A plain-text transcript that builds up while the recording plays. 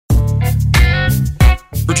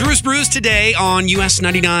For Drew's Brews today on US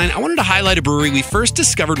 99, I wanted to highlight a brewery we first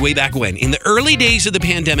discovered way back when. In the early days of the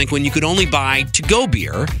pandemic, when you could only buy to-go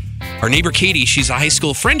beer, our neighbor Katie, she's a high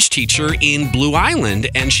school French teacher in Blue Island,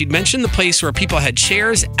 and she'd mentioned the place where people had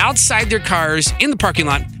chairs outside their cars in the parking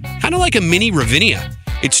lot, kind of like a mini Ravinia.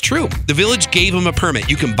 It's true. The village gave them a permit.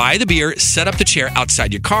 You can buy the beer, set up the chair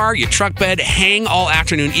outside your car, your truck bed, hang all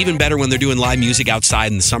afternoon, even better when they're doing live music outside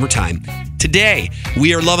in the summertime. Today,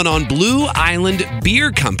 we are loving on Blue Island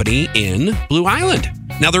Beer Company in Blue Island.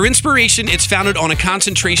 Now, their inspiration, it's founded on a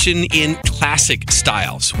concentration in classic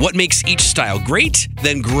styles. What makes each style great,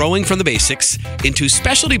 then growing from the basics into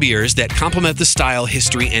specialty beers that complement the style,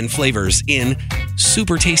 history, and flavors in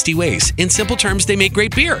super tasty ways. In simple terms, they make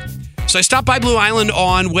great beer. So I stopped by Blue Island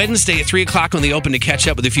on Wednesday at 3 o'clock when they opened to catch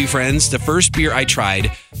up with a few friends. The first beer I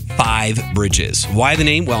tried, Five Bridges. Why the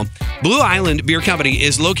name? Well, Blue Island Beer Company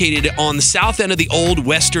is located on the south end of the old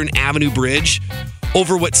Western Avenue Bridge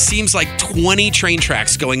over what seems like 20 train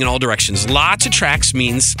tracks going in all directions. Lots of tracks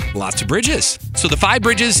means lots of bridges. So the Five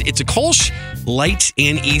Bridges, it's a Kolsch, light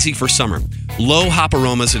and easy for summer. Low hop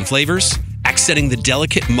aromas and flavors, accenting the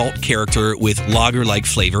delicate malt character with lager-like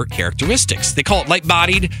flavor characteristics. They call it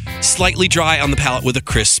light-bodied, slightly dry on the palate with a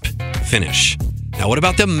crisp finish. Now, what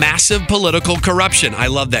about the massive political corruption? I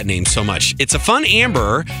love that name so much. It's a fun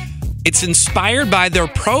amber. It's inspired by their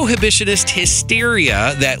prohibitionist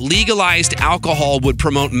hysteria that legalized alcohol would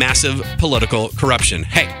promote massive political corruption.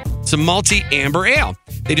 Hey, it's a malty amber ale.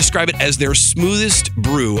 They describe it as their smoothest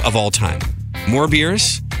brew of all time. More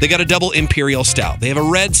beers. They got a double imperial stout. They have a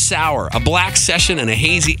red sour, a black session, and a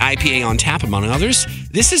hazy IPA on tap, among others.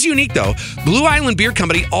 This is unique, though. Blue Island Beer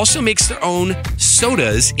Company also makes their own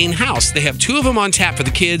sodas in-house. They have 2 of them on tap for the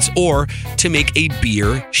kids or to make a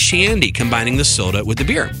beer shandy, combining the soda with the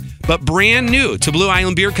beer. But brand new to Blue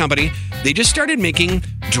Island Beer Company, they just started making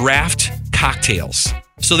draft cocktails.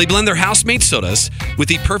 So they blend their house-made sodas with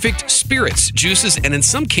the perfect spirits, juices, and in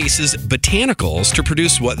some cases, botanicals to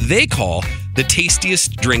produce what they call the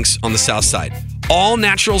tastiest drinks on the South Side. All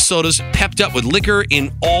natural sodas pepped up with liquor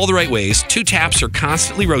in all the right ways. 2 taps are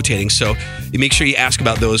constantly rotating, so you make sure you ask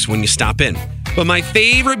about those when you stop in. But my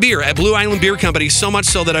favorite beer at Blue Island Beer Company, so much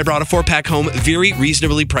so that I brought a 4-pack home, very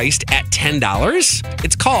reasonably priced at $10.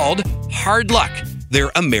 It's called Hard Luck,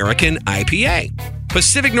 their American IPA.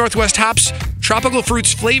 Pacific Northwest hops, tropical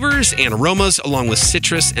fruits, flavors, and aromas, along with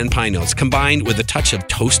citrus and pine notes, combined with a touch of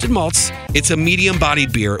toasted malts. It's a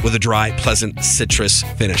medium-bodied beer with a dry, pleasant citrus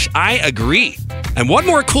finish. I agree. And one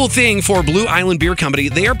more cool thing for Blue Island Beer Company,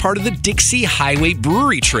 they are part of the Dixie Highway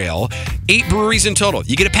Brewery Trail. 8 breweries in total.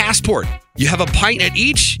 You get a passport. You have a pint at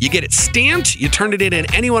each. You get it stamped. You turn it in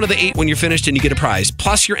at any one of the 8 when you're finished, and you get a prize.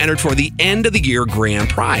 Plus, you're entered for the end of the year grand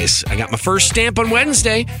prize. I got my first stamp on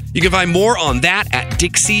Wednesday. You can find more on that at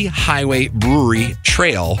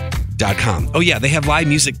DixieHighwayBreweryTrail.com. Oh, yeah, they have live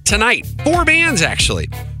music tonight. 4 bands, actually.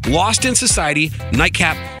 Lost in Society,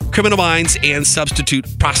 Nightcap, Criminal Minds, and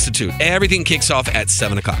Substitute Prostitute. Everything kicks off at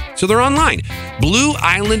 7 o'clock. So they're online.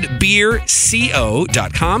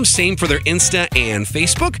 BlueIslandBeerCo.com. Same for their Insta and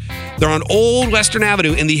Facebook. They're on Old Western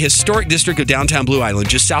Avenue in the historic district of downtown Blue Island,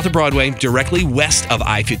 just south of Broadway, directly west of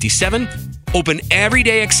I-57. Open every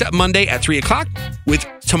day except Monday at 3 o'clock, with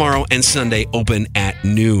tomorrow and Sunday open at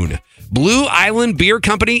noon. Blue Island Beer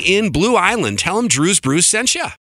Company in Blue Island. Tell them Drew's Brews sent you.